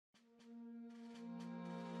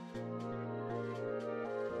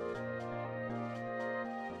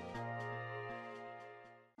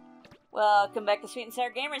Welcome back to Sweet and Sour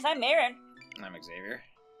Gamers. I'm Marin. I'm Xavier.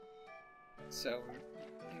 So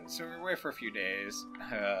we're away for a few days.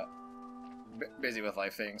 Busy with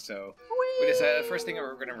life things, so we decided the first thing that we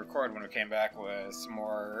were going to record when we came back was some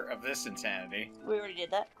more of this insanity. We already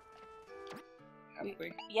did that. Have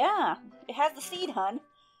we? Yeah. It has the seed, hun.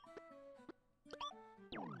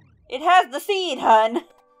 It has the seed, hun.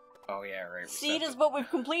 Oh, yeah, right. Seed is what we've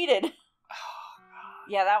completed. Oh, God.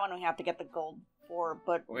 Yeah, that one we have to get the gold for,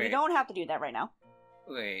 but Wait. we don't have to do that right now.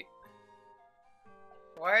 Wait.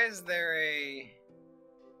 Why is there a...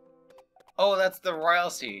 Oh, that's the royal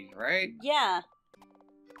seed, right? Yeah.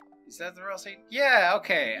 Is that the royal seed? Yeah,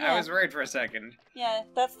 okay. Yeah. I was worried for a second. Yeah,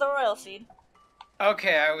 that's the royal seed.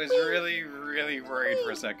 Okay, I was really, really worried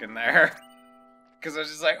for a second there. Because I was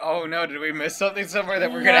just like, oh no, did we miss something somewhere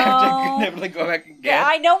that we're going to have to go back and get? Yeah,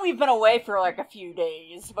 I know we've been away for like a few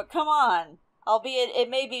days, but come on. Albeit, it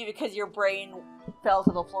may be because your brain fell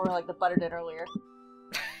to the floor like the butter did earlier.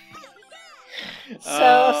 So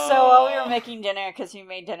while we were making dinner, because we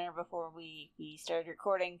made dinner before we started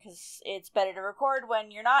recording, because it's better to record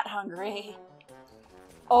when you're not hungry.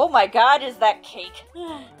 Oh my god, is that cake?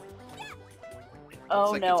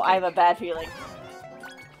 Oh like no, it's I have a cake. bad feeling.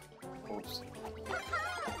 Oops.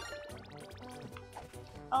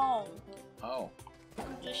 Oh, Oh.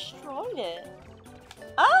 you destroyed it.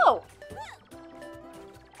 Oh!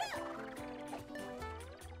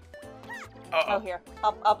 Uh-oh. Oh, here.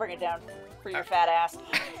 I'll bring it down for your fat ass.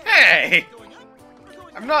 Hey!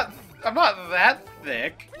 I'm not that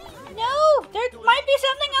thick. No! There might be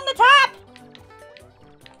something on the top!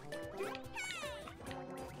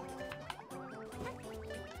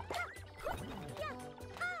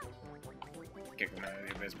 Kick him into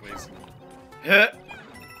the abyss, please.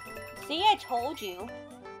 See, I told you.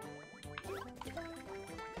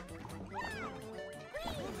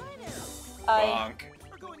 Bonk.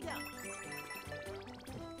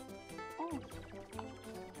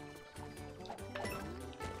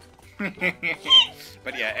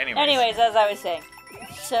 But yeah, Anyways, as I was saying.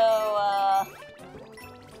 So, I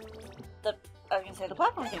was gonna say, the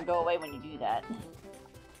platform can go away when you do that.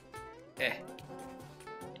 Eh.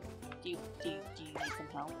 Do you need some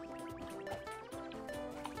help?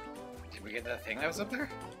 Did we get that thing that was up there?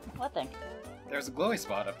 What thing? There was a glowy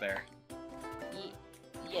spot up there.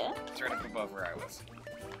 Yeah? It's right up above where I was.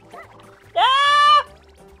 Ah!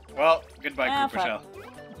 Well, goodbye, Ah, Koopa Shell.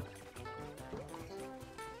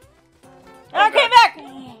 Oh, God. came back!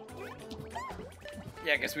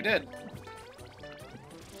 Yeah, I guess we did.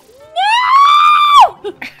 No!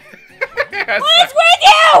 What is with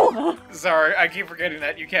you? Sorry, I keep forgetting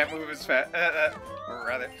that you can't move as fast. Or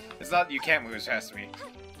rather, it's not that you can't move as fast as me.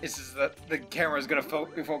 It's just that the camera's gonna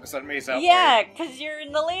be focused on me, so. Yeah, because you're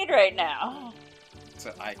in the lead right now.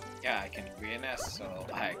 So I can be an asshole.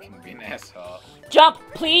 I can be an asshole. Jump!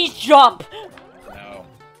 Please jump! No.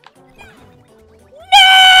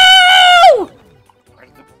 No!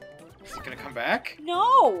 Is it gonna come back?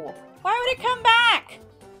 No! Why would it come back?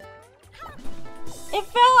 It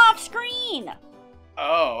fell off screen!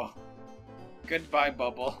 Oh. Goodbye,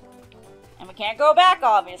 Bubble. And we can't go back,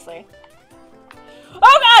 obviously. Oh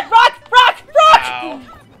god! Rock! Rock! Rock! Ow.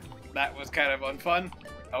 That was kind of unfun.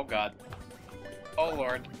 Oh god. Oh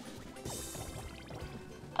lord.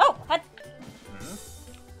 Oh! Hut. Hmm?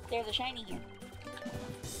 There's a shiny here.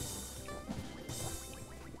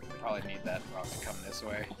 Probably need that rock to come this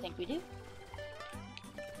way. I think we do.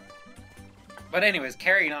 But anyways,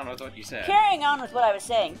 carrying on with what you said. Carrying on with what I was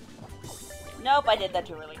saying. Nope, I did that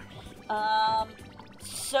too early.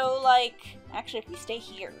 So, like, actually, if we stay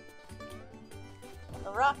here,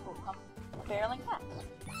 the rock will come barreling past.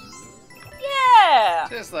 Yeah!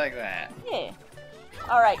 Just like that. Yeah.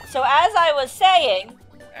 Alright, so as I was saying...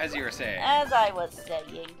 As you were saying.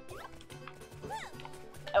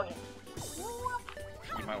 Okay.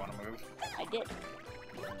 You might want to move. I did.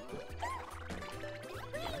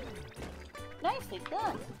 Nicely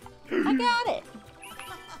done. I got it.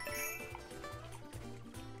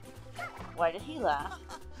 Why did he laugh?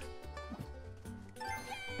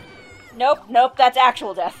 Nope, that's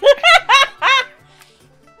actual death.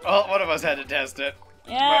 Well, one of us had to test it.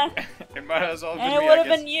 Yeah. But it might as well have And been it me, would I have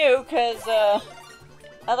guess. been you, because,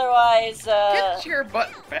 otherwise, Get your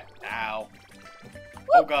butt back. Ow.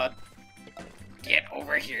 Oh god. Get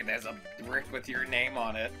over here. There's a brick with your name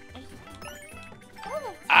on it. You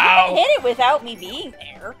Ow! can hit it without me being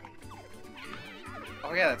there.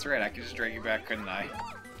 Oh yeah, that's right. I could just drag you back, couldn't I?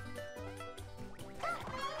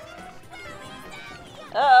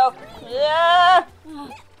 Uh-oh. Yeah.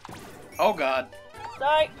 Oh god.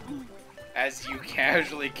 Sorry. As you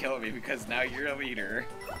casually kill me because now you're a leader.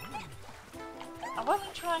 I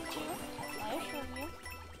wasn't trying to. I assure you.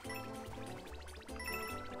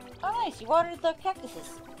 Oh, nice. You watered the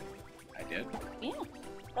cactuses. I did? Yeah.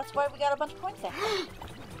 That's why we got a bunch of points there.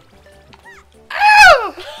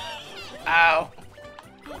 Ow! Ow.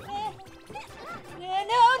 No, no,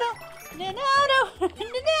 no. No, no, no. No,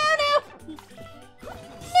 no, no.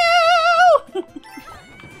 No!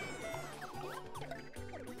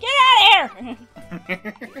 Get out of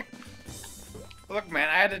here! Look, man,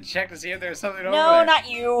 I had to check to see if there was something over there. No, not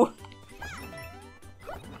you.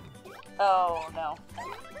 Oh, no.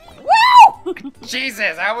 Woo!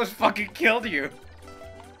 Jesus, I almost fucking killed you.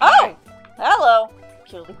 Oh! Hello.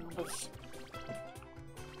 Kill the Goombas.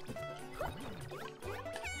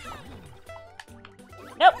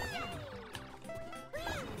 Nope.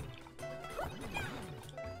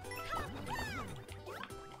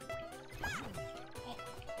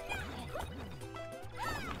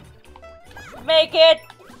 Make it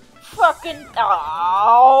fucking.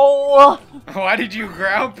 Oh! Why did you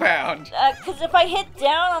ground pound? Cause if I hit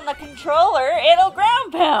down on the controller, it'll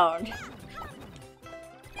ground pound.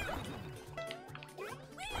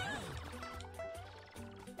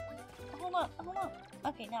 Hold on, hold on.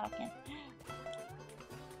 Okay, now I can.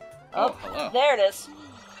 Oh, hello. There it is.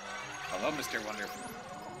 Hello, Mr. Wonderful.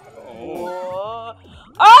 Oh. Whoa.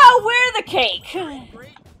 Oh, we're the cake.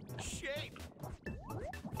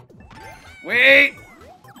 Wait!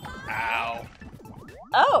 Ow.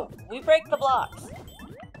 Oh, we break the blocks.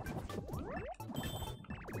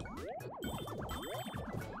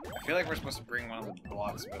 I feel like we're supposed to bring one of the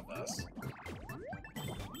blocks with us.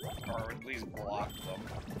 Or at least block them.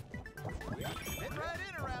 Fit right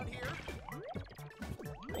in around here.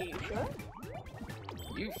 Are you sure?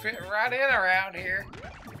 You fit right in around here.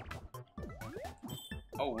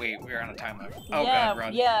 Oh wait, we're on a time limit. Oh yeah, god,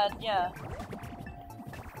 run. yeah, yeah.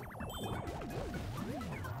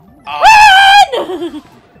 Oh, Run!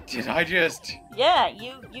 did I just... Yeah,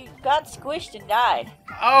 you got squished and died.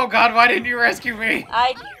 Oh god, why didn't you rescue me?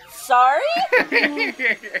 Sorry?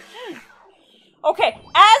 Okay, as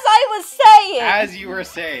I was saying... As you were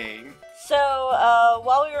saying... So,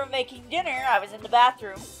 while we were making dinner, I was in the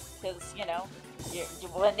bathroom. Because, you know,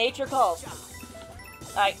 when nature calls.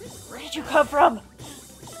 Where did you come from?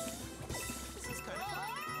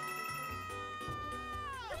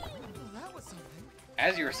 That was something.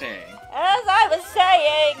 As you were saying... As I was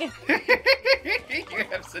saying... You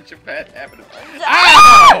have such a bad habit of...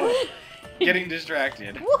 Ah! Ow! Getting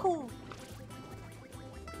distracted. Woohoo!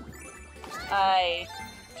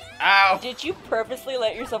 Ow! Did you purposely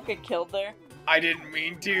let yourself get killed there? I didn't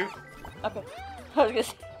mean to. Okay. I was gonna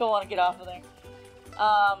say, I don't want to get off of there.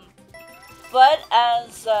 But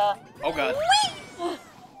as, Oh god. Whee!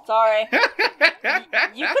 Sorry.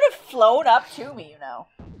 You could have flown up to me, you know.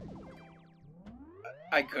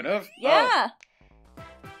 I could have? Yeah.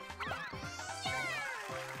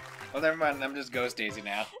 Oh, never mind. I'm just Ghost Daisy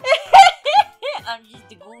now. I'm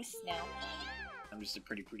just a goose now. I'm just a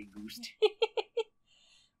pretty goose.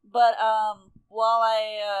 But, while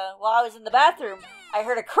I was in the bathroom, I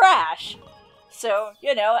heard a crash. So,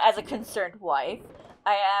 you know, as a concerned wife,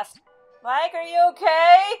 I asked, Mike, are you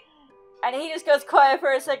okay? And he just goes quiet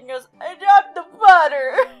for a second and goes, I dropped the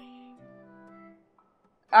butter.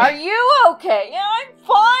 Are you okay? Yeah, I'm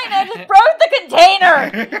fine. I just broke the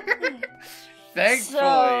container. Thankfully.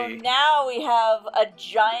 So now we have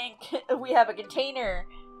a container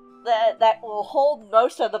that will hold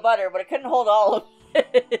most of the butter, but it couldn't hold all of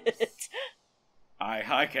it.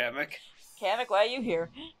 Hi, Kamek. Kamek, why are you here?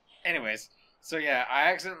 Anyways, so yeah, I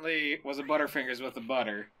accidentally was a Butterfingers with the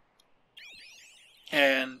butter.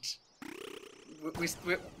 And we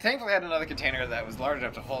thankfully had another container that was large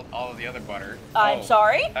enough to hold all of the other butter. I'm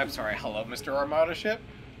sorry? I'm sorry. Hello, Mr. Armada ship?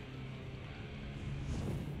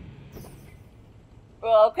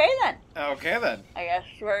 Well, okay then. Okay then. I guess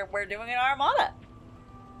we're doing an armada.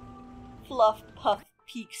 Fluff Puff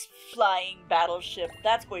Peaks Flying Battleship.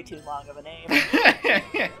 That's way too long of a name.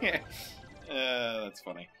 That's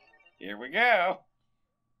funny. Here we go.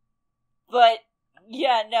 But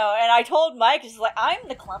yeah, no, and I told Mike, he's like, I'm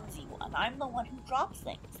the clumsy one. I'm the one who drops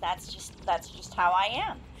things. That's just how I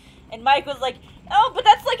am. And Mike was like, oh, but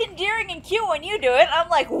that's like endearing and cute when you do it. I'm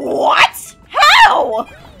like, what? How?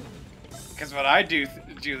 Because when I do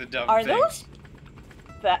the dumb Are things...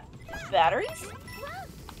 those batteries?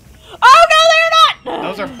 Oh, no, they're not!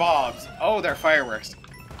 Those are bombs. Oh, they're fireworks.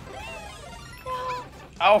 No,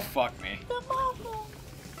 Oh, fuck me. the muffle.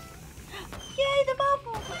 Yay, the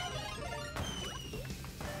muffle.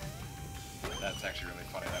 That's actually really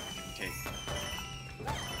funny that we can take.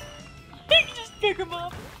 You can just pick them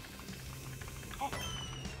up.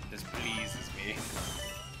 This pleases me.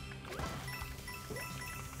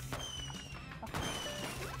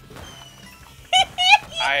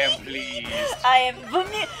 I am pleased. I am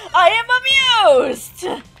amused.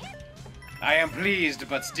 I am pleased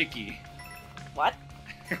but sticky. What?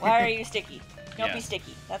 Why are you sticky? Don't be Yes.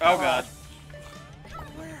 sticky. That's Oh not god.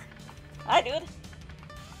 Hi, dude. What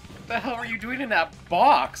the hell are you doing in that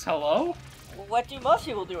box? Hello? What do most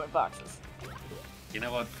people do in boxes? You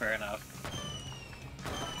know what? Fair enough.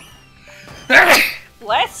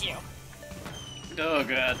 Bless you. Oh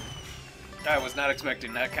god. I was not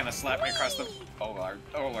expecting that kind of slap me across the... Oh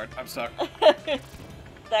lord, I'm stuck.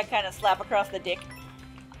 That kind of slap across the dick.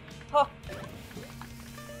 Oh,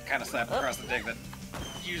 Kind of slap across the dick that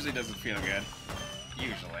usually doesn't feel good.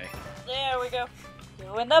 Usually. there we go.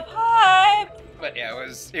 Doing the pipe. But yeah,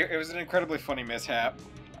 it was an incredibly funny mishap.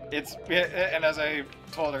 And as I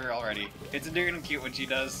told her already, it's endearing and cute when she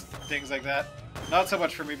does things like that. Not so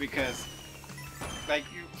much for me because, like,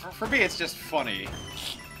 for me it's just funny.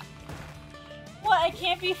 What? I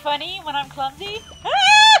can't be funny when I'm clumsy?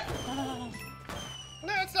 Ah!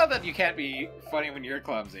 No, it's not that you can't be funny when you're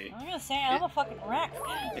clumsy. I'm gonna say I'm a fucking wreck.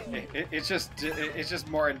 It's just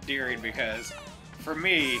more endearing because, for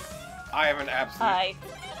me, I am an absolute. Hi.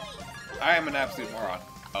 I am an absolute moron.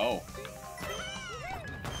 Oh.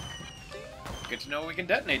 Good to know we can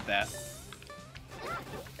detonate that.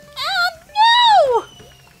 Oh no!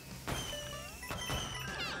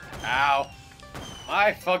 Ow.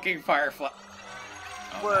 My fucking firefly.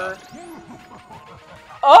 Oh, We're.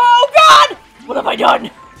 Oh god! What have I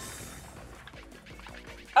done?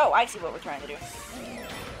 Oh, I see what we're trying to do.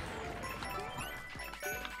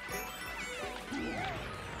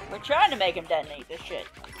 We're trying to make him detonate this shit.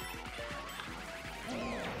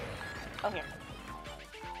 Okay.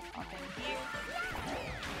 Okay, here.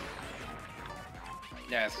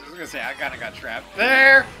 Yeah, so I was gonna say, I kinda got trapped.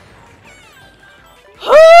 There!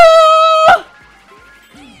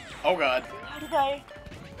 Oh god.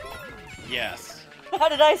 Yes. How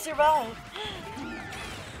did I survive?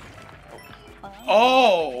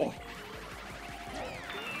 Oh!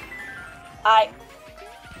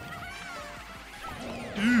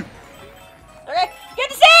 Okay, get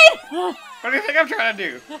to save! What do you think I'm trying to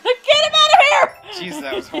do? Get him out of here! Jeez,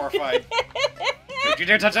 that was horrifying. Don't you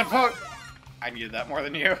dare touch that boat! I needed that more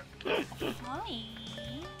than you. Hi.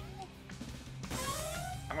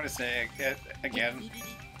 I'm gonna say it again,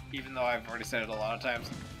 even though I've already said it a lot of times.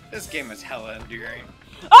 This game is hella endearing.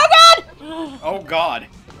 Oh god! Oh god!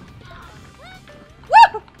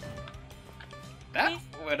 Woo! That Please-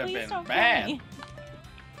 would have please been don't kill bad. me.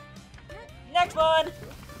 Next one!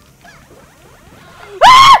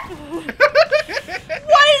 Ah!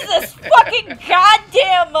 What is this fucking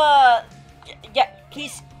goddamn, yeah,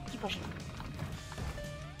 please, keep pushing.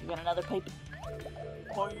 You got another pipe?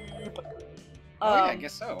 Pipe. Oh yeah, I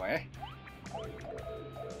guess so, eh? Well,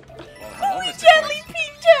 hello, We Mr. gently Coins.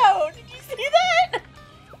 peeked out! Did you see that?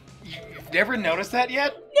 You've never noticed that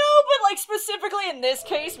yet? No, but like specifically in this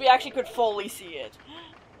case, we actually could fully see it.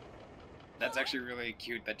 That's actually really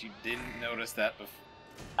cute that you didn't notice that before.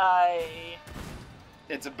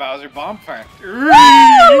 It's a Bowser bonfire.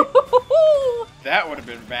 That would have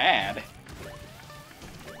been bad.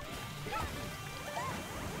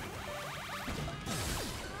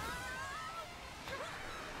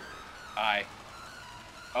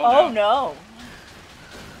 Oh no.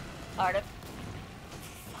 Artif.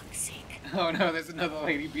 Fuck's sake. Oh no, there's another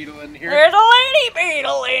lady beetle in here. There's a lady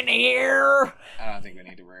beetle in here! I don't think we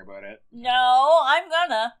need to worry about it. No, I'm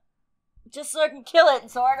gonna. Just so I can kill it and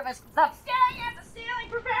so Artemis can stop staring at the ceiling,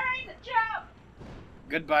 preparing to jump!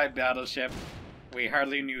 Goodbye, battleship. We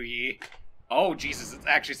hardly knew ye. Oh, Jesus, it's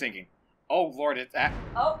actually sinking. Oh, Lord, it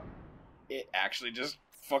actually just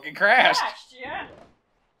fucking crashed. Yeah.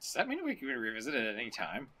 Does that mean we can revisit it at any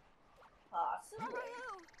time? Possibly.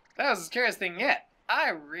 That was the scariest thing yet. I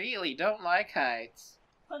really don't like heights.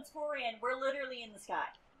 Huntsforian, we're literally in the sky.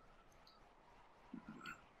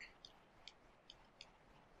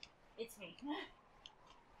 It's me.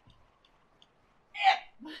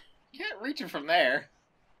 You can't reach it from there.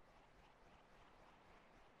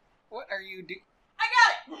 What are you doing? I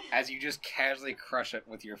got it! As you just casually crush it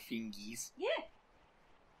with your fingies. Yeah.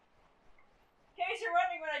 In case you're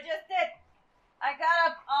wondering what I just did, I got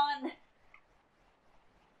up on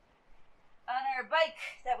our bike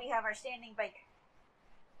that we have, our standing bike.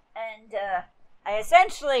 And I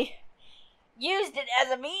essentially used it as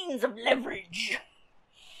a means of leverage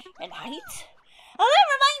and height. Oh,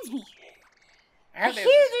 that reminds me. I hear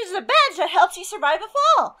there's a badge that helps you survive a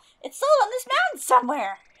fall. It's all on this mountain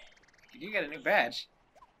somewhere. You do get a new badge.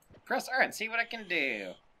 Press R and see what I can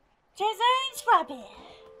do. Design swapping.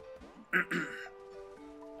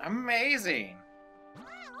 Amazing.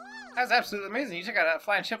 That was absolutely amazing. You took out a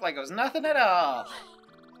flying ship like it was nothing at all.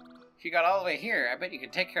 If you got all the way here, I bet you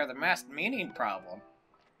could take care of the masked meaning problem.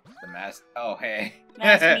 The masked... Oh, hey.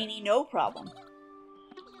 Masked meanie, no problem.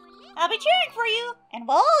 I'll be cheering for you, and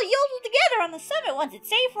we'll all yodel together on the summit once it's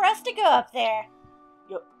safe for us to go up there.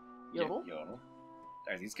 Yodel? Yodel?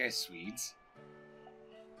 Are these guys Swedes?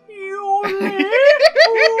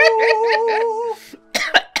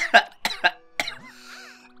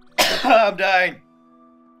 I'm dying.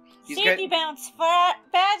 Safety bounce flat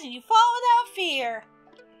badge and you fall without fear.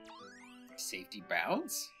 Safety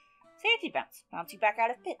bounce? Safety bounce. Bounce you back out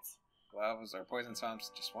of pits. Gloves or poison swamps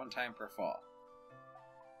just one time per fall.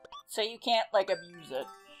 So you can't, like, abuse it.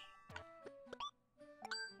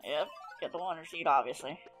 Yep. Get the wonder seed,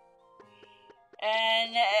 obviously.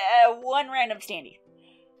 And one random standee.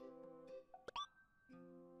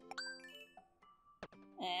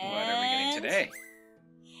 And... What are we getting today?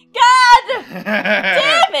 God!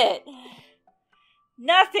 Damn it!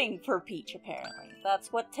 Nothing for Peach, apparently.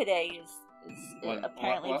 That's what today is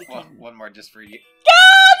apparently became. One more just for you.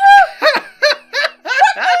 God!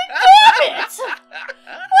 Damn it!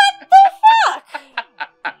 What the fuck?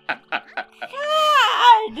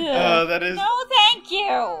 God! Oh, that is... No, thank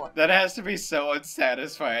you! That has to be so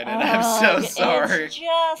unsatisfying, and I'm so sorry. It's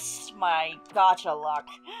just my gotcha luck.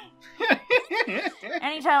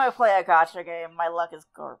 Anytime I play a gotcha game, my luck is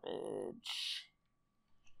garbage.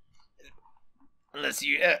 Unless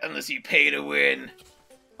you pay to win.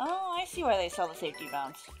 Oh, I see why they sell the safety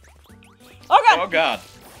bounce. Oh god! Oh god.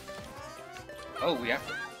 Oh, we have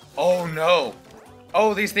to... Oh no!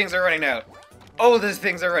 Oh, these things are running out. Oh, these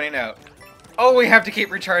things are running out. Oh, we have to keep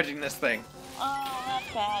recharging this thing. Oh,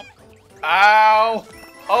 that's bad. Ow!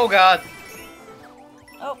 Oh god.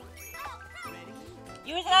 Oh.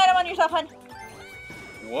 Use an item on yourself, hun.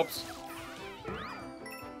 Whoops.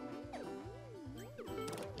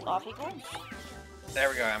 Off he goes. There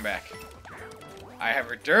we go, I'm back. I have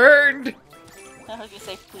returned! I was gonna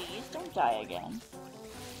say, please don't die again.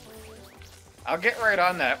 I'll get right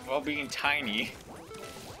on that while being tiny.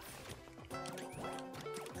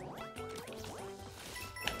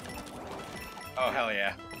 Oh, hell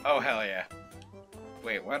yeah. Oh, hell yeah.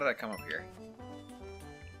 Wait, why did I come up here?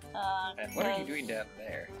 And what are you doing down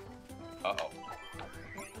there? Uh-oh.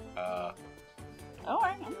 Oh,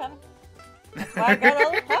 alright, I'm coming. Well, I got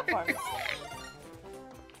all the platforms.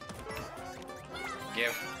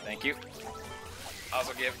 Give. Thank you.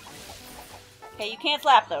 Also give. Okay, you can't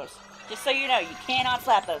slap those. Just so you know, you cannot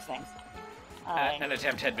slap those things. An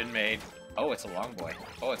attempt had been made. Oh, it's a long boy.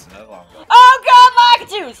 Oh, it's another long boy. Oh god,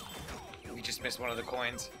 Makatus! We just missed one of the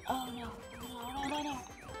coins. Oh no. No.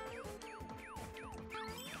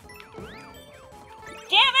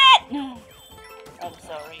 Damn it! I'm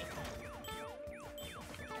sorry.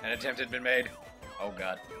 An attempt had been made. Oh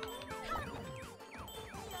god.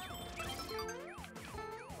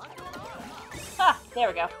 Ah, there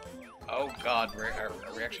we go. Oh god, are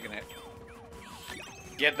we actually gonna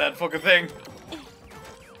get that fucking thing?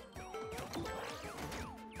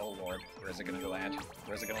 Oh lord, where's it gonna land?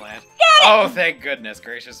 Where's it gonna land? Oh, thank goodness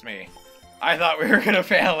gracious me. I thought we were gonna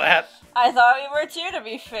fail that. I thought we were too, to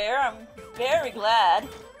be fair. I'm very glad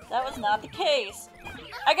that was not the case.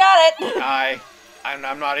 I got it!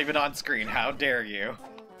 I'm not even on screen. How dare you?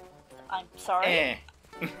 I'm sorry.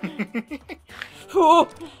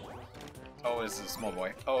 Oh, this is a small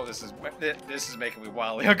boy. Oh, this is making me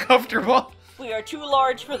wildly uncomfortable. We are too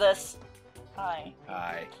large for this. Hi.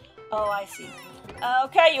 Oh, I see.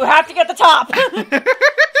 Okay, you have to get the top. I was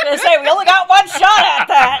gonna say, we only got one shot at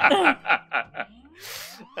that.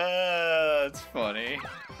 That's funny.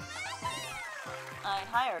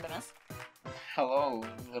 Hi, Artemis. Hello,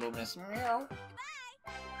 little Miss Meow.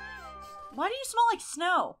 Why do you smell like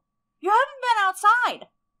snow? You haven't been outside.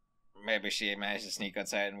 Maybe she managed to sneak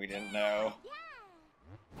outside and we didn't know.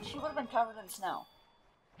 She would have been covered in snow.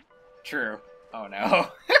 True. Oh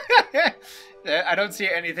no. I don't see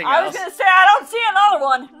anything else. I was gonna say, I don't see another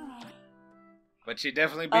one. But she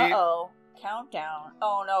definitely beat... Uh-oh. Countdown.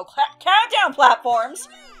 Oh no, countdown platforms!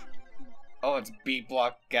 Oh, it's Beat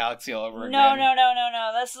Block Galaxy all over again. No.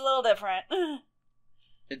 That's a little different.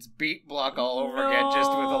 It's Beat Block all over again, just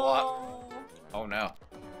with a lot... Oh no.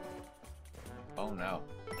 Oh no.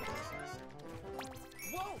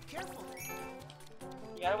 Whoa, careful!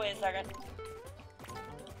 You gotta wait a second.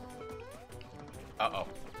 Uh-oh.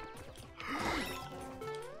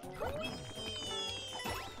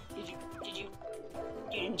 You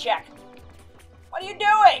didn't check. What are you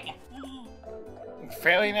doing?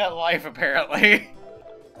 Failing at life, apparently.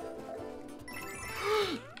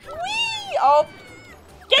 Whee! Oh!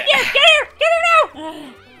 Get here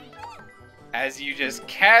now! as you just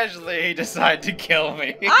casually decide to kill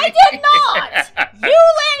me. I did not! You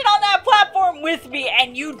landed on that platform with me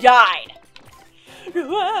and you died.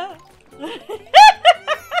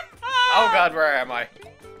 Oh god, where am I?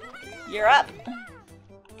 You're up.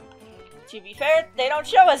 To be fair, they don't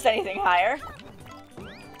show us anything higher.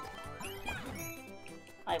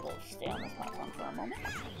 I will stay on this platform for a moment.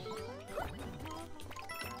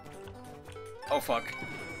 Oh fuck.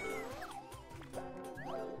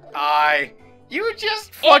 You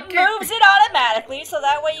just fucking... It moves it automatically, so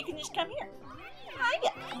that way you can just come here.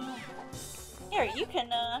 Hiya. Here, you can,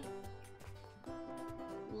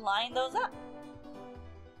 line those up.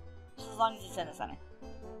 Just as long as it's in the center.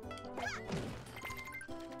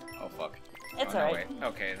 Oh fuck. It's oh, no, alright. wait.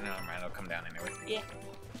 Okay, never mind, I'll come down anyway. Yeah.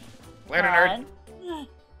 Later, nerd.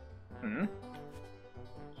 Hmm?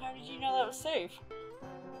 How did you know that was safe?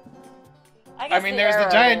 I mean, there's the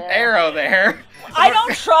giant arrow there. I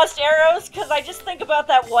don't trust arrows, because I just think about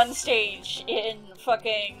that one stage in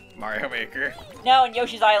fucking... Mario Maker. No, in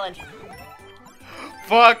Yoshi's Island.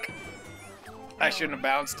 Fuck! I shouldn't have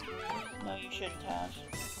bounced. No, you shouldn't have.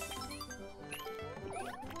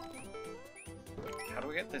 How do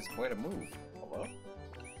we get this boy to move? Hello?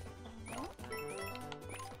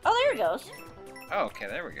 Oh, there it goes. Oh, okay,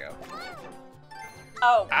 there we go.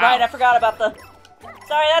 Oh, Ow. right, I forgot about the...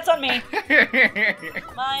 Sorry, that's on me.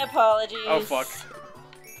 My apologies. Oh, fuck.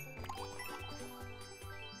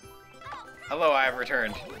 Hello, I have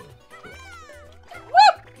returned.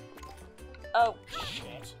 Whoop! Oh,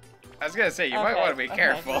 shit. I was gonna say, you might want to be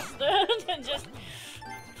careful. Just...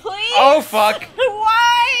 Please? Oh, fuck!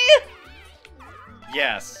 Why?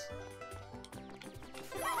 Yes.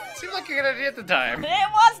 Seemed like a good idea at the time.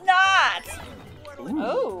 It was not! Ooh.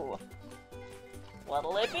 Oh.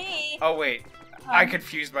 What'll it be? Oh, wait. I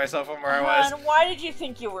confused myself on where I was. Why did you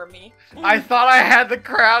think you were me? I thought I had the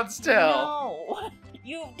crown still. No.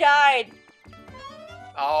 You died.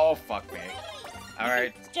 Oh, fuck me.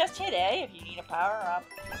 Alright. Just hit A if you need a power-up.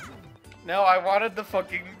 No, I wanted the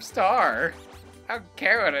fucking star. I don't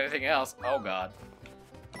care about anything else. Oh, God.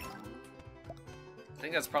 I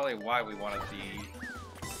think that's probably why we wanted the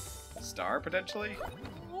star, potentially.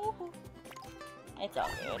 It's all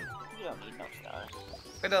good. You don't need no stars.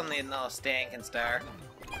 We don't need no stinking star.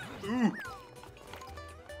 Ooh.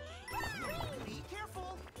 Be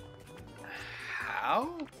careful.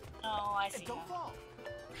 How? Oh, I see. And don't fall.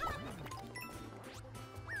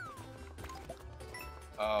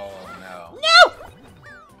 Oh, no. No!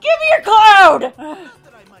 Give me your cloud! Not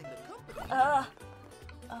that I mind the company.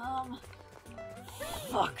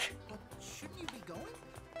 Fuck. But shouldn't you be going?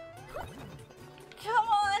 Come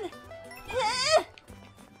on!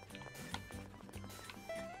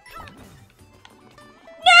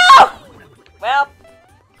 No! Well,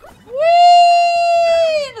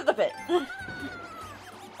 whee! Into the pit.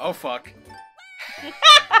 Oh, fuck.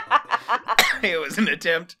 It was an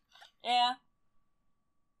attempt. Yeah.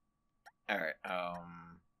 Alright, would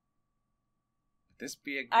this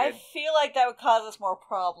be a good... I feel like that would cause us more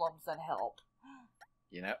problems than help.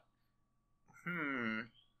 You know?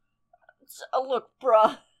 Look,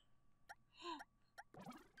 bruh.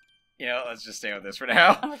 You know, let's just stay with this for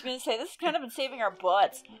now. I was gonna say, this has kind of been saving our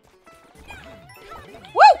butts.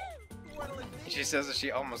 Woo! She says that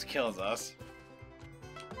she almost kills us.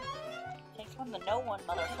 Takes one to know one,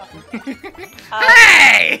 motherfucker.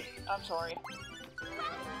 Hey! I'm sorry.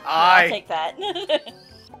 I I'll take that.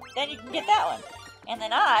 Then you can get that one. And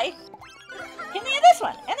then I can get this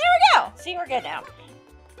one. And there we go! See, we're good now.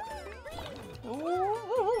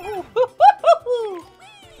 Ooh.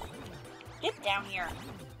 Get down here.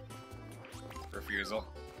 refusal.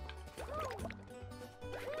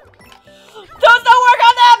 Those don't work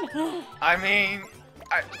on them! I mean,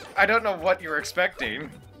 I don't know what you're expecting.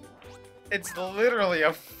 It's literally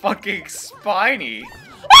a fucking spiny.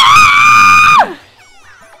 Ah!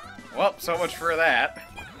 Well, so much for that.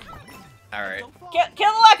 Alright.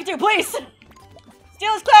 Kill the Lakitu, please!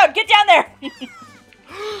 Steal his cloud! Get down there!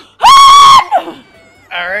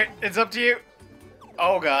 Alright, it's up to you.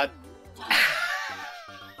 Oh god.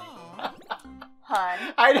 Hun.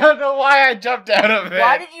 I don't know why I jumped out of it.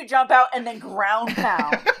 Why did you jump out and then ground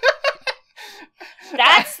pound?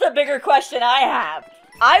 That's the bigger question I have.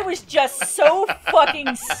 I was just so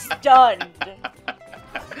fucking stunned.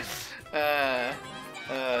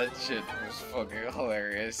 Shit was fucking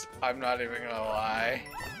hilarious. I'm not even gonna lie.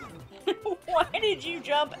 Why did you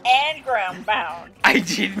jump and ground pound? I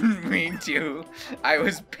didn't mean to. I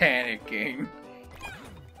was panicking.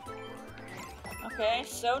 Okay,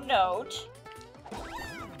 so note.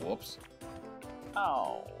 Whoops.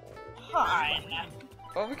 Oh, hun.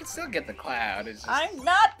 Well, we can still get the cloud. It's just... I'm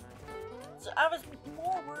not I was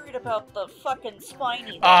more worried about the fucking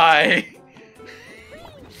spiny.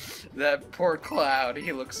 That poor Cloud,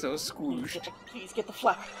 he looks so squooshed. Please get the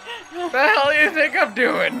flower. The hell do you think I'm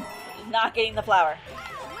doing? Not getting the flower.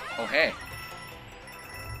 Oh, hey.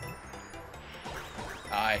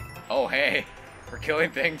 Oh, hey. We're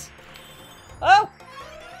killing things. Oh!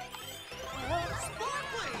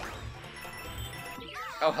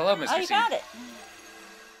 Oh, hello, Mr. Oh, you C. got it.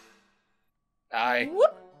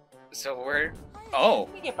 Whoop. So we're... Oh.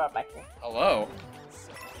 Let me get brought back here. Hello.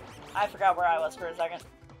 I forgot where I was for a second.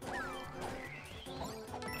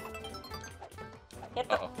 Hit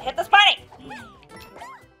the spiny!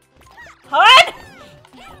 Hold!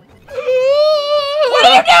 What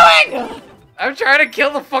are you doing? I'm trying to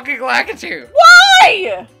kill the fucking Lakitu.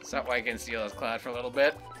 Why? So I can steal his Cloud for a little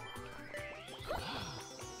bit.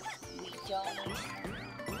 We don't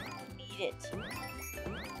need it.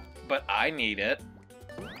 But I need it.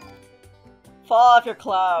 Fall off your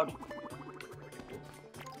cloud.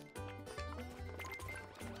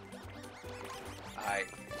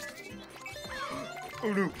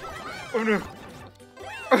 Oh no! Oh no!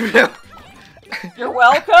 Oh no! You're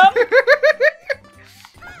welcome?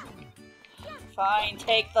 Fine,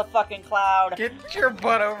 take the fucking cloud. Get your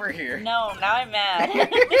butt over here. No, now I'm mad.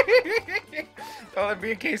 Oh, I'm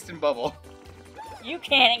being encased in bubble. You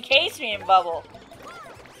can't encase me in bubble.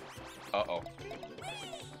 Uh-oh.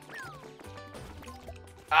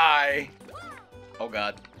 Oh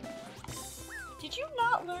god. Did you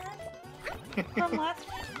not learn from last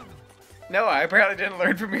week? No, I apparently didn't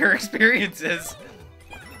learn from your experiences.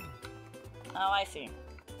 Oh, I see.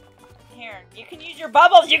 Here, you can use your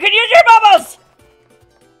bubbles! You can use your bubbles!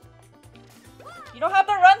 You don't have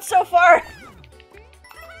to run so far!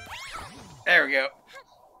 There we go.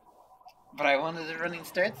 But I wanted the running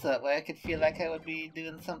start so that way I could feel like I would be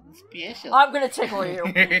doing something special. I'm gonna tickle you.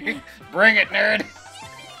 Bring it, nerd!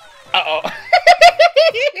 Uh-oh. What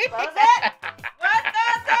was it? What was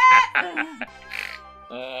it?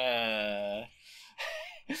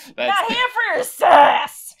 Not here for your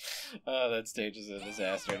sass! Oh, that stage is a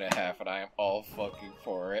disaster and a half, and I am all fucking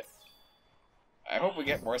for it. I hope we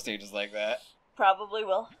get more stages like that. Probably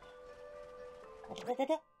will.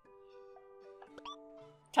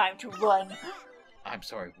 Time to run. I'm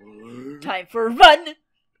sorry. Time for a run!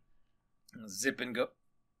 Zip and go.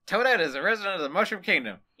 Toadette is a resident of the Mushroom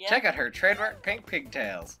Kingdom. Yeah. Check out her trademark pink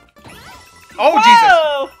pigtails. Oh,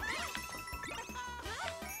 Whoa! Jesus!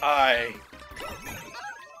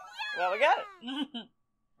 Well, we got it.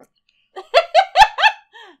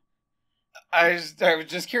 I was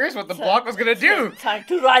just curious what the block was gonna do. Time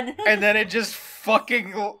to run. And then it just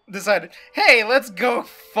fucking decided, hey, let's go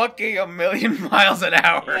fucking 1,000,000 miles an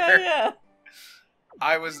hour. Yeah.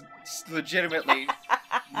 I was legitimately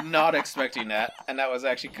not expecting that, and that was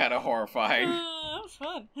actually kind of horrifying. That was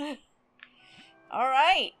fun.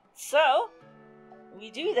 Alright, so we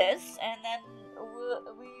do this, and then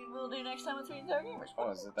we will do next time with Sweet and Sour Gamers. Oh,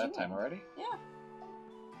 is it that time already? Yeah.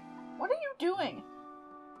 What are you doing?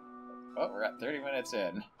 Oh, we're at 30 minutes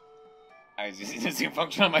in. I was using the zoom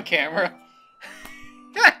function on my camera.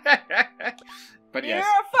 But yes.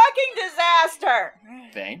 You're a fucking disaster!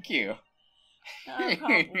 Thank you. No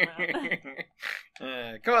compliment.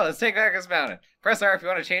 Come on, let's take back this mountain. Press R if you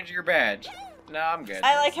want to change your badge. No, I'm good.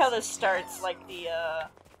 I like how this starts like the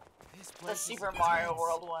Super Mario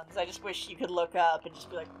World ones. I just wish you could look up and just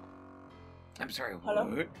be like, I'm sorry, hello?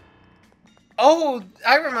 what? Oh,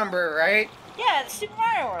 I remember, right? yeah, it's Super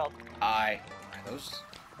Mario World. Those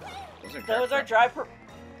are Those are dry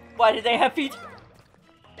Why did they have feet?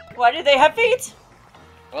 Why did they have feet?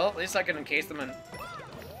 Well, at least I can encase them in... Is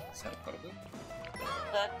that a photo booth?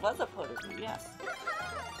 That was a photo booth, yes.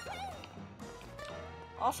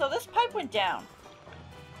 Also, this pipe went down.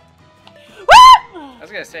 I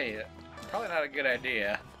was gonna say, probably not a good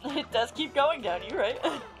idea. It does keep going down, you right?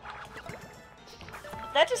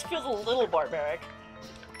 That just feels a little barbaric.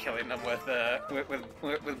 Killing them with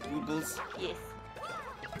boobles. Yes.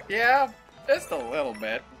 Yeah, just a little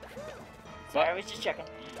bit. Sorry, I was just checking.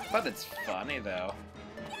 But it's funny, though.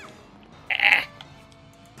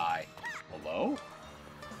 Hello?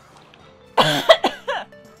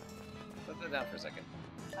 Put that down for a second.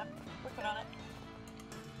 I'm working on it.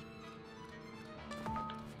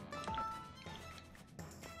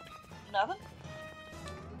 Nothing?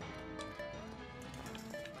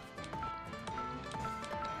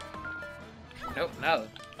 Nope, no.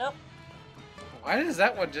 Nope. Why does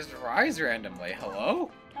that one just rise randomly? Hello?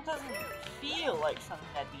 That doesn't feel like something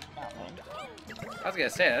that'd be nothing. I was gonna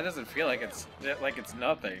say, that doesn't feel like it's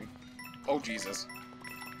nothing. Oh, Jesus.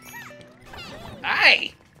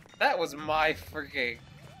 Aye! That was my freaking...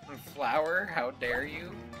 Flower, how dare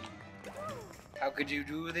you? How could you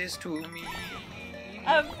do this to me?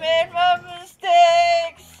 I've made my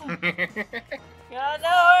mistakes! Got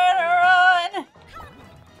nowhere to run!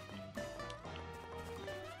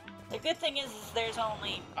 The good thing is there's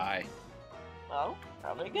only... Well,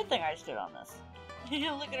 probably a good thing I stood on this.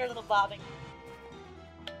 Look at her little bobbing.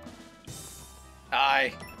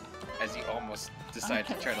 As you almost decide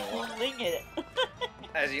to try to launch... Swing it.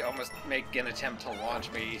 As you almost make an attempt to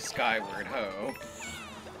launch me skyward, ho.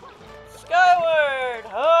 Skyward!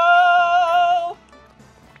 Ho!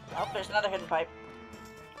 Oh, there's another hidden pipe.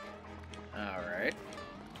 Alright.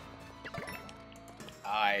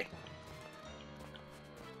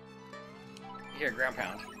 Here, ground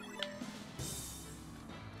pound.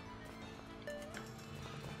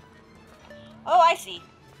 Oh, I see.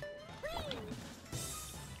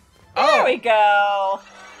 Oh! There we go!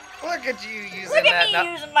 Look at you using Look that. at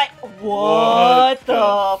me using my... What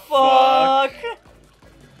the fuck?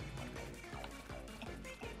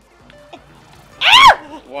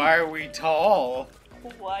 Ah! Why are we tall?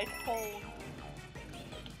 Why tall?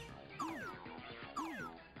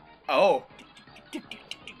 Oh.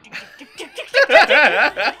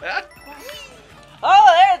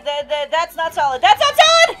 Oh, there, that's not solid. That's not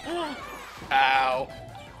solid! Ow.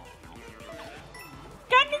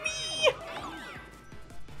 Come to me!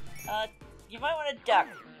 You might want to duck.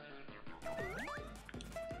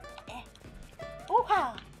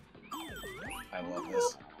 Ooh-ha! I love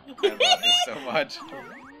this. I love this so much.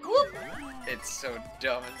 Whoop. It's so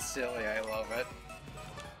dumb and silly. I love it.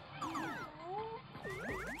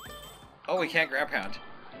 Oh, we can't grab pound.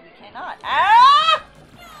 We cannot. Ah!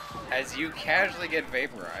 As you casually get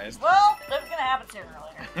vaporized. Well, that's gonna happen sooner or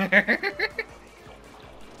later.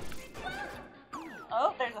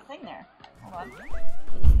 Oh, there's a thing there. Hold on.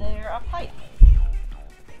 Is there a pipe?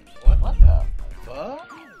 What the fuck?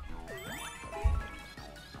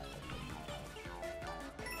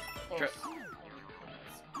 There's...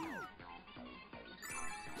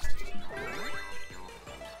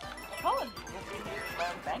 Oh,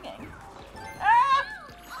 banging. Ah!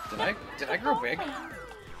 Did I grow big?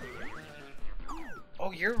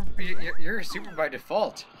 Oh, you're a super by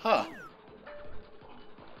default, huh?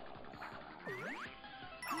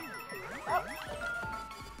 Oh.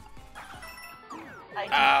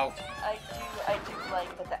 Ow! I do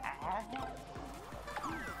like the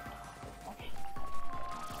Okay.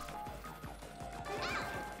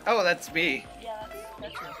 Oh, that's me. Yeah,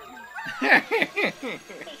 that's you.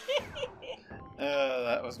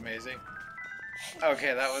 That was amazing.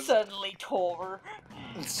 Okay, that was... Suddenly taller.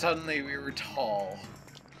 Suddenly we were tall.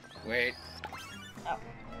 Wait. Oh.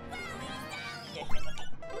 Okay.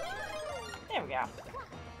 There we go.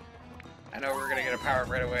 I know we're gonna get a power-up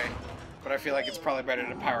right away, but I feel like it's probably better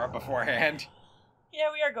to power up beforehand.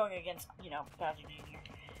 Yeah, we are going against, Bowser Jr.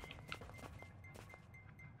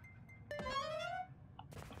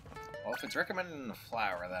 Well, if it's recommending the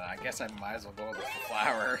flower, then I guess I might as well go with the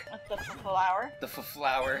flower. The flower? The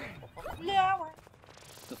flower. Flower.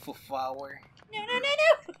 The flower. No.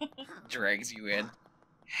 Drags you in.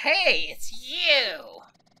 Hey, it's you!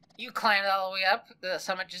 You climbed all the way up the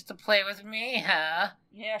summit just to play with me, huh?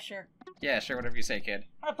 Yeah, sure. Yeah, sure, whatever you say, kid.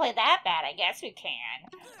 Wanna play that bad? I guess we can.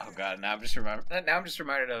 Oh god, now I'm just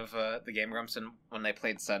reminded of the Game Grumps and when they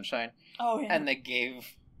played Sunshine. Oh, yeah. And they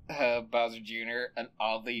gave Bowser Jr. an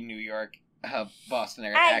oddly New York, Boston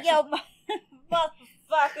area Hey, accent. yo,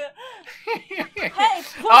 motherfucker. Hey,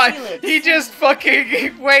 pussy lips. He just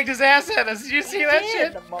fucking waved his ass at us. Did you see that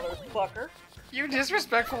shit? The motherfucker. You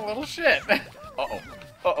disrespectful little shit. Uh-oh.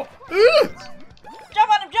 Uh-oh. Jump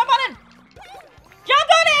on him! Jump on him! Jump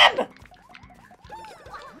on him!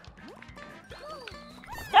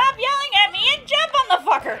 Stop yelling at me and jump on the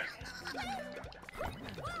fucker!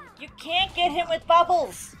 You can't get him with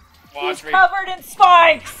bubbles. Watch He's me. covered in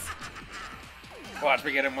spikes. Watch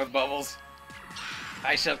me get him with bubbles.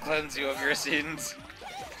 I shall cleanse you of your sins.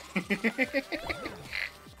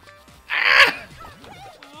 Ah!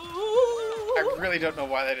 I really don't know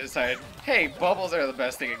why they decided, hey, bubbles are the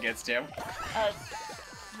best thing against him.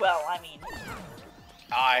 Well, I mean...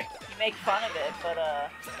 Aye. You make fun of it, but,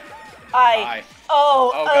 Aye.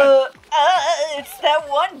 It's that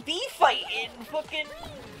one bee fight in fucking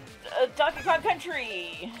Donkey Kong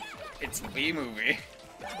Country. It's the Bee Movie.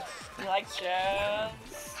 You like jazz?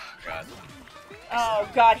 Oh, God. Oh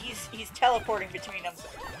god, he's teleporting between them.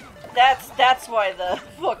 That's why the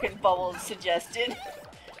fucking bubble is suggested.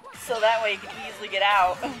 So that way you can easily get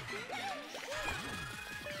out. I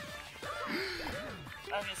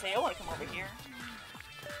was gonna say, I wanna come over here.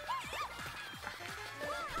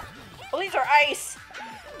 Oh, these are ice!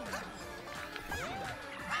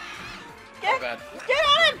 My bad. Get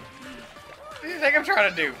on him! What do you think I'm trying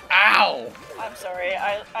to do? Ow! I'm sorry,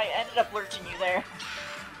 I ended up lurching you there.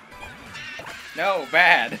 No,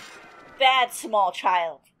 bad. Bad small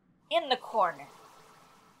child. In the corner.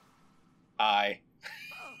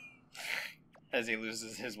 As he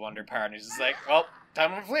loses his wonder power, and he's just like, well,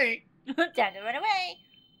 time to flee. Time to run away.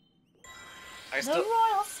 I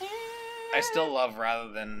still love,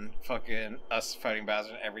 rather than fucking us fighting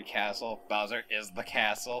Bowser in every castle, Bowser is the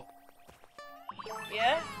castle.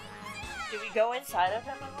 Yeah? Do we go inside of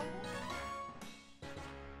him?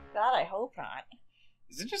 God, I hope not.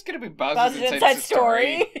 Is it just gonna be Bowser's Inside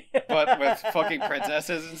Story? But with fucking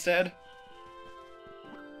princesses instead?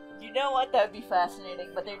 You know what? That would be fascinating,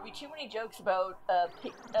 but there'd be too many jokes about,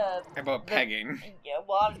 About pegging. Yeah,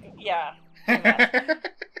 well, yeah.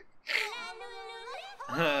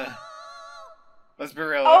 Let's be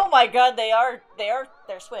real. Oh my god, they're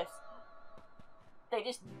Swiss. They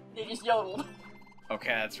just yodeled. Okay,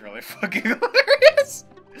 that's really fucking hilarious.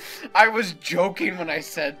 I was joking when I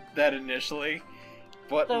said that initially,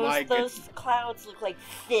 but those clouds look like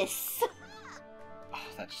fists. Oh,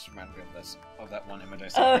 that just reminded me of that one image I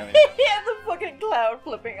saw earlier. Yeah, the fucking cloud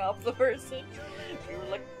flipping off the person. We were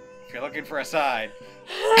like, if you're looking for a side,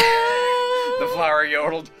 the flower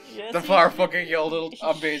yodeled. yes, The flower fucking yodeled.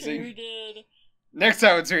 Amazing. Sure did. Next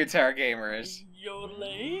time on Sweet Sour Gamers.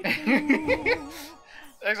 Yodeling.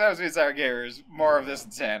 Next time on Sweet Sour Gamers, more of this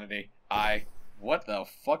insanity. What the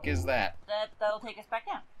fuck is that? That'll take us back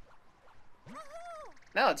down.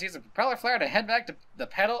 Now let's use a propeller flare to head back to the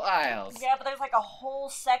Petal Isles. Yeah, but there's like a whole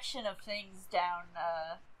section of things down,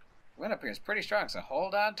 Wind up here is pretty strong, so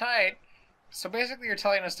hold on tight. So basically you're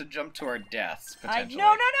telling us to jump to our deaths, potentially.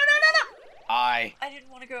 No! I didn't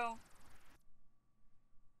want to go.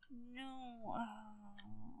 No.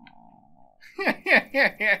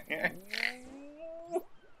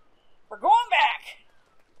 We're going back.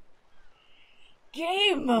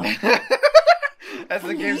 Game. As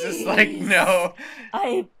the game's just like, no.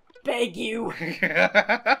 I beg you.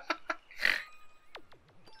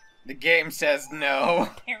 The game says no.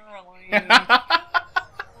 Apparently.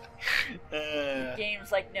 The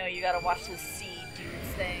game's like, no, you gotta watch this seed do its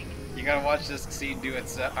thing. You gotta watch this seed do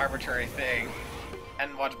its arbitrary thing.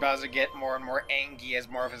 And watch Bowser get more and more angry as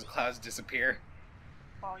more of his clouds disappear.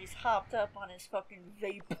 While he's hopped up on his fucking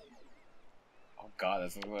vape. Oh god,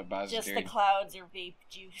 that's what Bowser's Just doing. the clouds are vape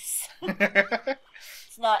juice.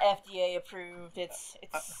 It's not FDA approved. It's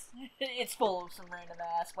full of some random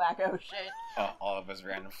ass wacko shit. All of his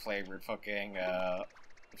random flavored fucking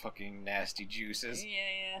nasty juices.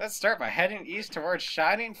 Yeah. Let's start by heading east towards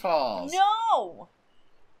Shining Falls. No!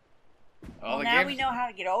 Well, now we know how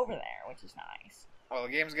to get over there, which is nice. Well, the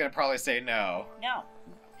game's gonna probably say no. No.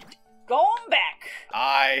 Going back!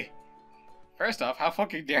 First off, how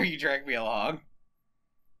fucking dare you drag me along?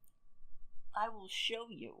 I will show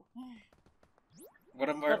you.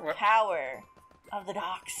 The power of the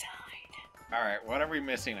dark side. Alright, what are we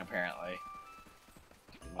missing apparently?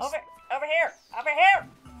 Over here!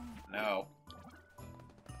 No.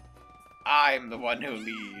 I'm the one who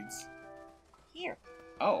leads. Here.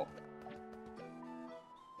 Oh.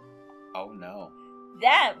 Oh no.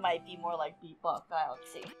 That might be more like Beatbox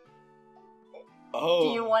Galaxy. Oh. Do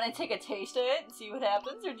you want to take a taste of it and see what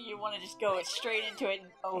happens, or do you want to just go straight into it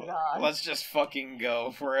and, oh god? Let's just fucking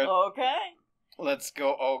go for it. Okay. Let's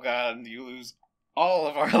go, oh god, and you lose all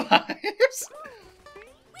of our lives.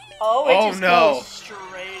 Oh, it just no. goes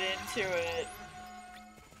straight into it.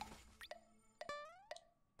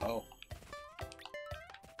 Oh.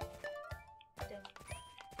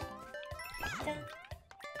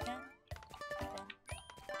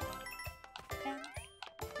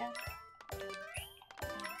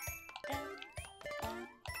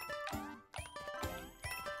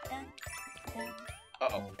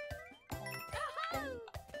 Uh-oh.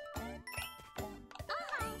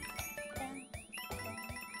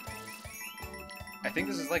 I think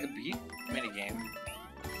this is like a beat minigame.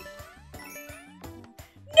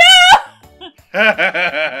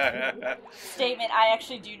 No! Statement, I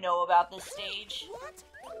actually do know about this stage.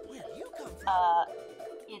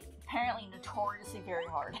 It's apparently notoriously very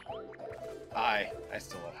hard. I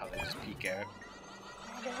still love how they just peek out.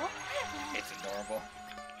 It's adorable.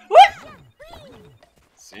 What?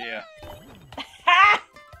 See ya. Ha!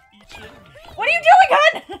 What are you doing,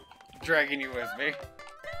 hon? Dragging you with me.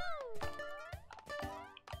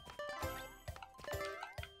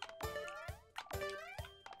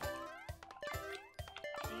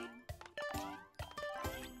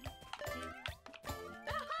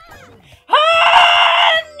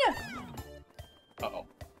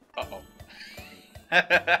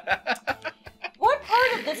 What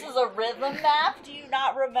part of this is a rhythm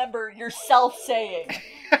remember yourself saying.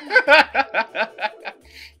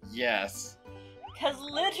 Yes. Because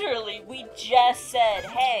literally, we just said,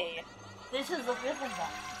 hey, this is a rhythm button.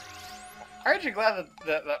 Aren't you glad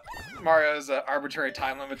that Mario's arbitrary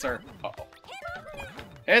time limits are... Uh-oh.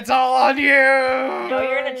 It's all on you! No,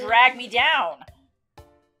 you're gonna drag me down.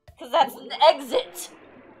 Because that's an exit.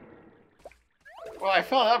 Well, I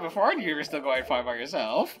fell out before and you were still going fine by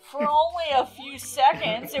yourself. For only a few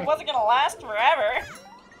seconds. It wasn't gonna last forever.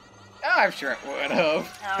 I'm sure it would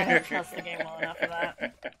have. No, I don't trust the game well enough for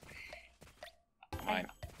that. Fine.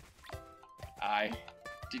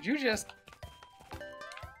 Did you just...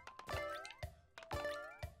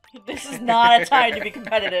 This is not a time to be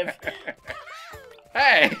competitive.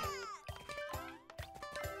 Hey!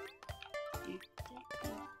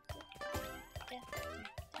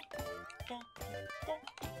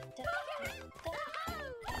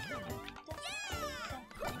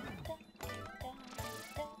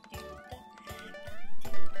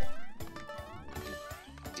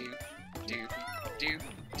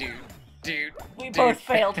 We both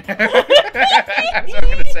failed. That's what I'm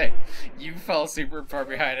gonna say. You fell super far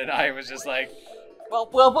behind and I was just like... And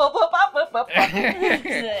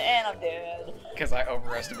I'm dead. Because I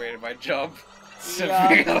overestimated my jump.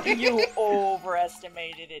 Yeah, you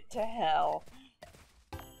overestimated it to hell.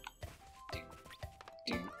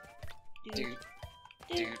 Dude.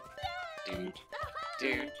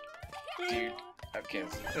 Okay,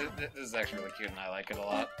 this is actually really cute and I like it a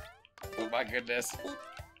lot. Oh my goodness.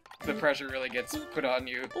 The pressure really gets put on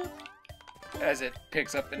you as it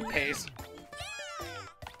picks up in pace.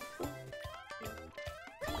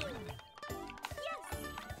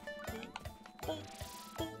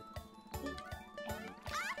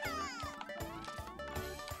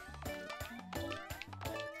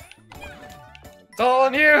 It's all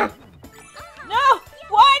on you! No!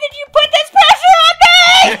 Why did you put this pressure on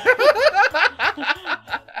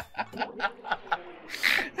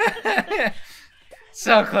me?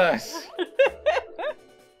 So close.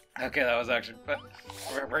 Okay, that was actually... But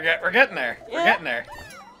we're getting there. Yeah. We're getting there.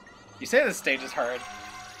 You say this stage is hard.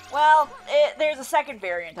 Well, there's a second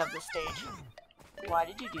variant of this stage. Why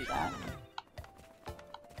did you do that?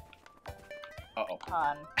 Uh-oh.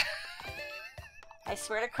 Hon. I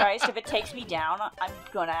swear to Christ, if it takes me down, I'm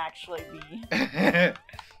gonna actually be...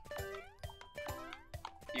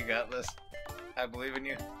 You got this. I believe in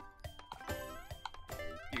you.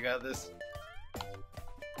 You got this.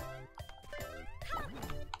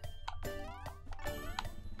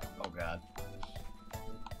 Oh god.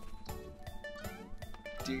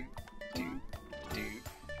 Do.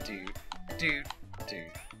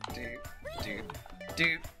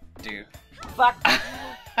 Fuck.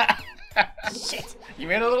 Shit. You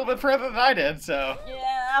made it a little bit further than I did, so...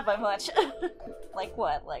 Yeah, not by much. Like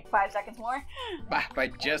what? Like 5 seconds more? By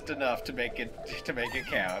just enough to make it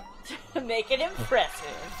count. Make it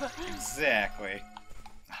impressive. Exactly.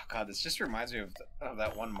 Oh god, this just reminds me of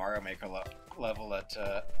that one Mario Maker level that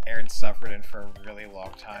Aaron suffered in for a really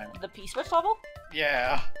long time. The P-Switch level?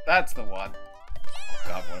 Yeah, that's the one. Oh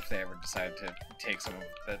god, what if they ever decide to take some of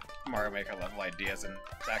the Mario Maker level ideas and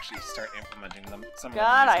actually start implementing them?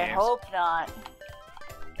 God, I hope not.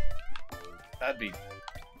 That'd be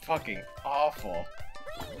fucking awful.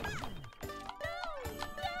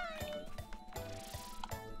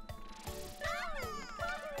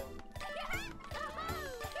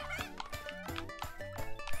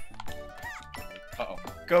 Uh-oh.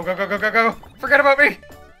 Go, go, go, go, go, go! Forget about me!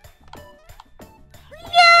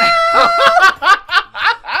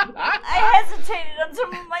 I hesitated on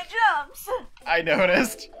some of my jumps. I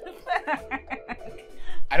noticed.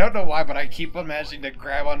 I don't know why, but I keep on managing to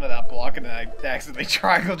grab onto that block and then I accidentally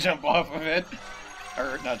triangle jump off of it.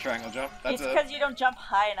 Or, not triangle jump. It's because you don't jump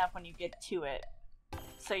high enough when you get to it.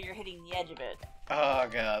 So you're hitting the edge of it. Oh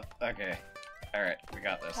god. Okay. Alright, we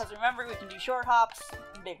got this. Because remember, we can do short hops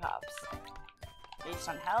and big hops. Based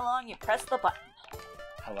on how long you press the button.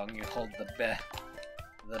 How long you hold the B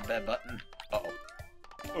button. Uh-oh.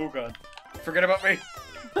 Oh god. Forget about me.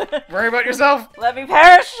 Worry about yourself. Let me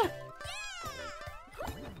perish!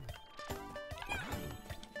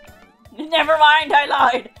 Never mind, I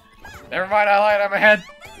lied. Never mind, I lied, I'm ahead.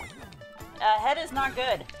 Head is not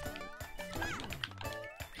good.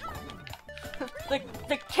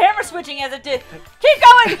 the camera switching as it did. Keep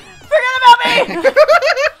going! Forget about me!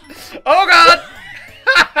 Oh god!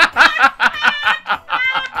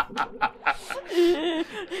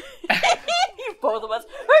 Both of us.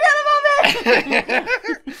 Forget about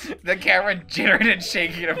me! The camera jittering and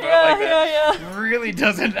shaking about Yeah, like that yeah. really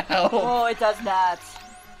doesn't help. Oh, it does not.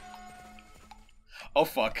 Oh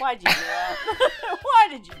fuck. Why'd you do that? Why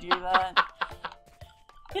did you do that?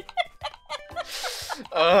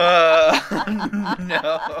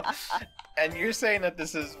 No. And you're saying that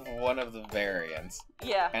this is one of the variants.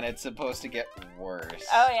 Yeah. And it's supposed to get worse.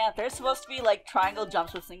 Oh yeah, there's supposed to be like triangle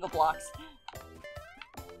jumps with single blocks.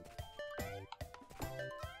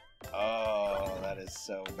 Oh, that is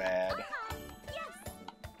so bad.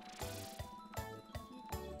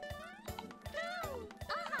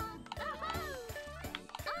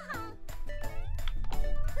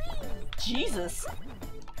 Jesus.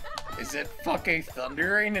 Is it fucking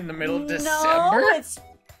thundering in the middle of December? No, it's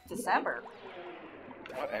December.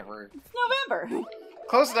 Whatever. It's November.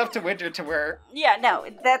 Close enough to winter to where... Yeah, no,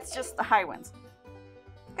 that's just the high winds.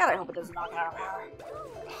 God, I hope it doesn't knock out our power.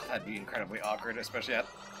 Oh, that'd be incredibly awkward, especially at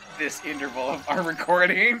this interval of our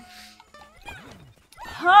recording.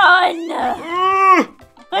 Hun! Ooh!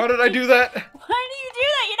 Why did I do that? Why do you do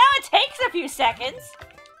that? You know it takes a few seconds.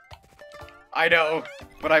 I know,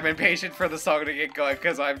 but I'm impatient for the song to get going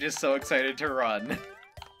because I'm just so excited to run.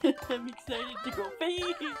 I'm excited to go face.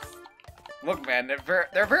 Look, man, there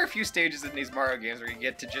are very few stages in these Mario games where you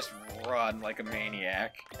get to just run like a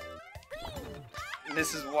maniac. And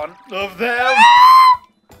this is one of them!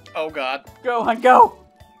 Oh god. Go, hun, go!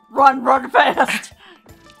 Run, run fast!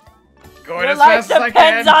 Going Your as life fast as I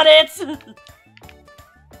depends can! on it!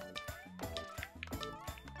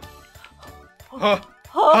 Huh,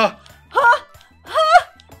 Huh? huh. Huh?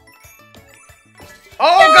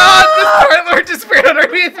 Oh god! The Star-Lord just appeared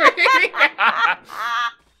underneath me!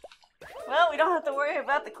 Well, we don't have to worry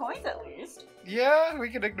about the coins at least. Yeah, we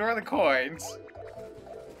can ignore the coins.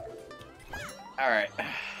 Alright.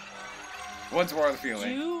 Once more the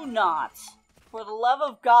feeling. Do not. For the love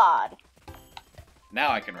of God.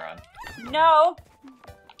 Now I can run. No.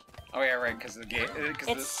 Oh yeah, right, because the game...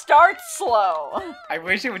 It starts slow. I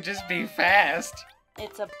wish it would just be fast.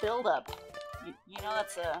 It's a build-up. You know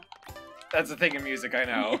that's a... That's the thing in music, I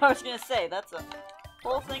know. I was gonna say, that's a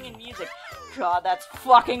whole thing in music. God, that's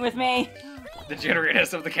fucking with me. The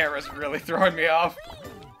jitteriness of the camera is really throwing me off.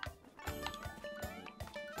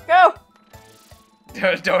 Go!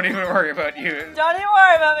 Don't even worry about you. Don't even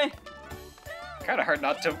worry about me. Kinda hard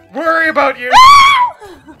not to worry about you.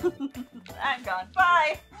 I'm gone.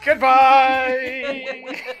 Bye. Goodbye!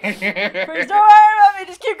 Please don't worry about me.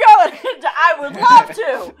 Just keep going. I would love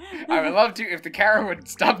to. I would love to if the camera would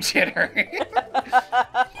stop jittering.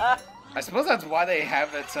 I suppose that's why they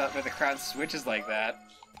have it where the crown switches like that.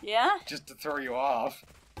 Yeah? Just to throw you off.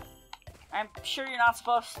 I'm sure you're not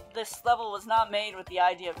supposed... This level was not made with the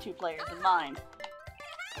idea of 2 players in mind.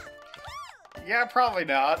 Yeah, probably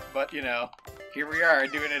not, but you know, here we are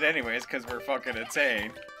doing it anyways because we're fucking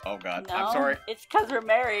insane. Oh god, No, I'm sorry. it's because we're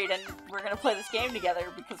married and we're gonna play this game together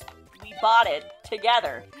because we bought it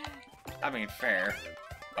together. I mean, fair.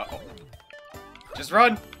 Uh-oh. Just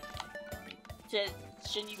run!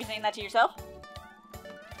 Shouldn't you be saying that to yourself?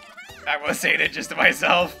 I was saying it just to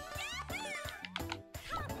myself.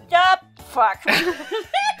 Yup. Fuck.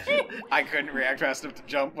 I couldn't react fast enough to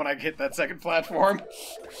jump when I hit that second platform.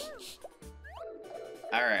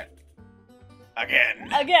 Alright.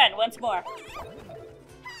 Again. Again, once more.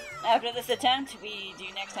 After this attempt, we do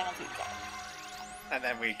next time on Super Star. And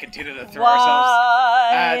then we continue to throw ourselves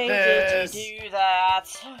at Why this did you do that?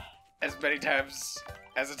 as many times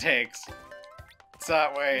as it takes. So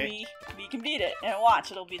that way... We can beat it. And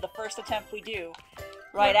watch, it'll be the first attempt we do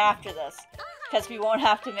right after this. Because we won't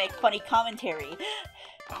have to make funny commentary.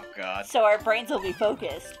 Oh god. So our brains will be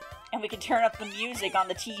focused. And we can turn up the music on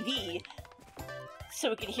the TV.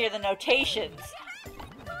 So we can hear the notations.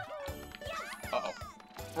 Uh-oh.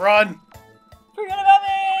 Run! Forget about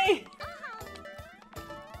me!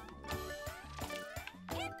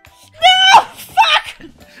 No! Fuck!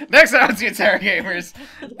 Next time on Sarah Gamers!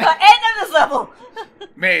 The end of this level!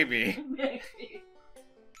 Maybe. Maybe.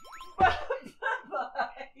 Bye.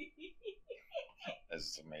 This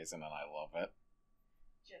is amazing and I love it.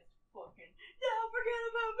 Just fucking... No, forget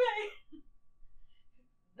about me!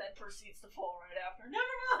 Then proceeds to fall right after.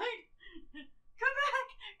 Never mind!